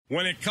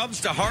When it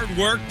comes to hard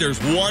work, there's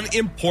one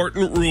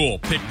important rule.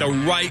 Pick the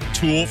right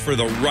tool for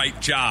the right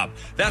job.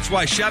 That's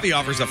why Chevy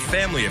offers a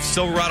family of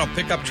Silverado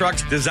pickup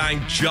trucks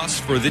designed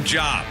just for the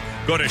job.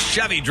 Go to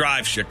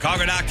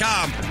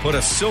ChevyDriveChicago.com and put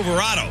a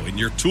Silverado in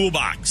your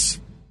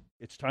toolbox.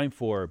 It's time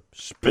for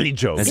Speed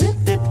Jokes.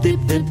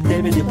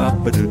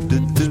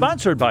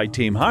 Sponsored by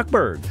Team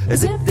Hochberg.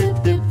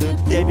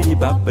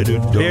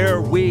 Here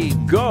we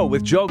go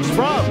with jokes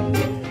from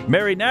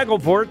Mary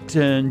Nagelvort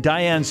and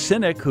Diane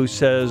Sinek, who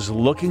says,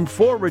 looking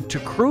forward to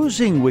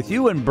cruising with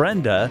you and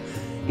Brenda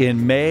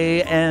in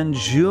May and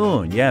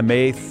June. Yeah,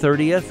 May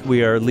 30th,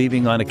 we are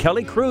leaving on a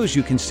Kelly cruise.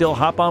 You can still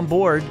hop on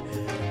board.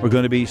 We're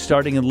going to be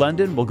starting in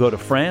London. We'll go to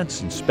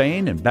France and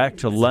Spain and back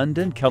to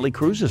London,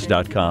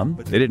 kellycruises.com.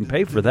 They didn't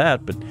pay for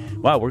that, but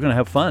wow, we're going to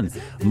have fun.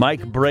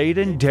 Mike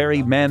Braden,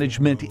 Dairy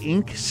Management,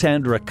 Inc.,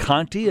 Sandra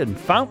Conti, and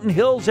Fountain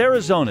Hills,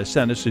 Arizona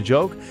sent us a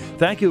joke.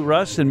 Thank you,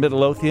 Russ in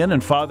Midlothian,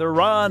 and Father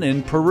Ron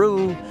in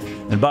Peru,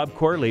 and Bob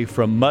Corley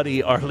from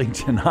muddy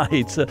Arlington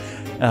Heights.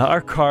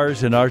 Our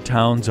cars in our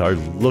towns are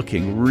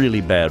looking really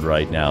bad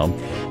right now.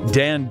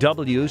 Dan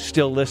W.,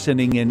 still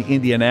listening in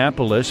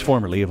Indianapolis,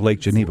 formerly of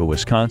Lake Geneva,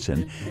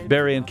 Wisconsin.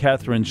 Barry and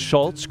Catherine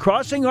Schultz,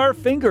 crossing our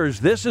fingers.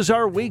 This is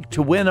our week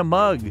to win a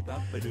mug.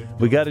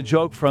 We got a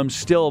joke from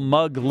Still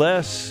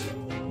Mugless,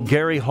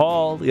 Gary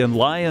Hall in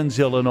Lyons,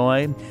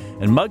 Illinois,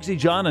 and Muggsy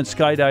John and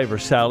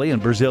Skydiver Sally in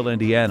Brazil,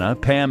 Indiana.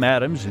 Pam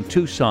Adams in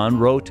Tucson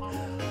wrote,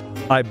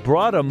 I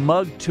brought a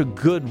mug to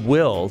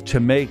Goodwill to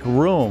make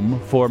room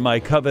for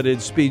my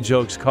coveted Speed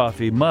Jokes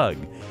coffee mug.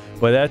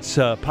 Well, that's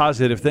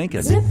positive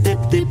thinking.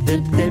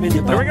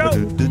 There we go.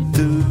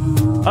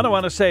 I don't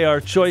want to say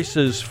our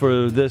choices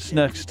for this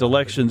next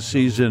election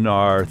season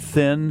are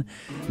thin,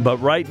 but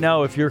right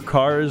now, if your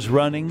car is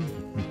running,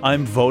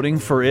 I'm voting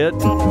for it.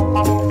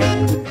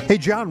 Hey,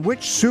 John, which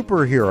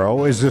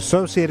superhero is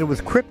associated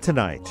with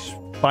kryptonite?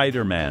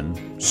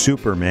 Spider-Man.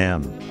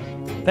 Superman.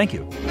 Thank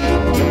you.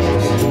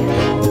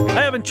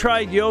 I haven't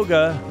tried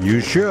yoga.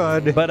 You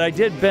should. But I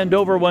did bend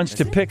over once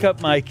to pick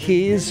up my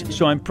keys,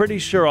 so I'm pretty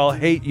sure I'll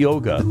hate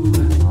yoga.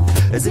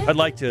 I'd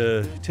like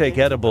to take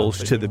edibles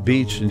to the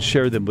beach and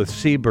share them with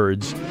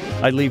seabirds.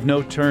 I leave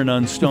no turn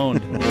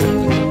unstoned.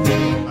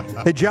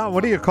 Hey, John,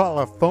 what do you call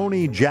a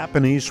phony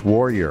Japanese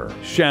warrior?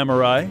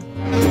 Samurai.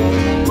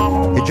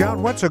 Hey,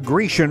 John, what's a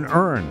Grecian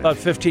urn? About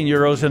 15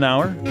 euros an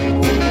hour.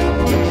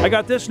 I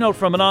got this note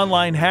from an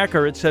online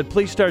hacker. It said,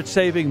 please start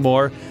saving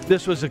more.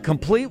 This was a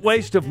complete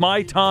waste of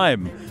my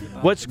time.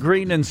 What's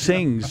green and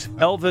sings?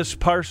 Elvis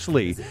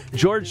Parsley.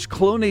 George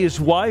Clooney's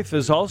wife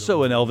is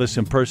also an Elvis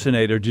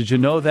impersonator. Did you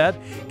know that?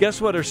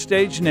 Guess what her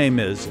stage name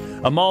is?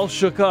 I'm all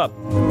shook up.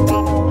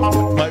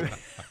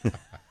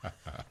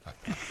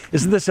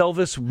 Isn't this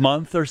Elvis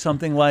month or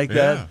something like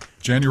that?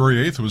 January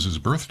 8th was his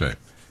birthday.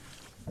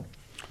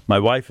 My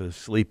wife is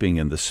sleeping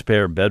in the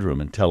spare bedroom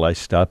until I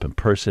stop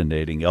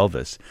impersonating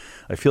Elvis.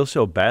 I feel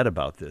so bad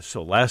about this.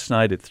 So last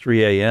night at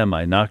 3 a.m.,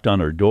 I knocked on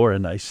her door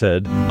and I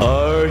said,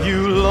 Are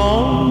you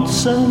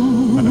lonesome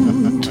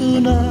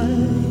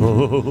tonight?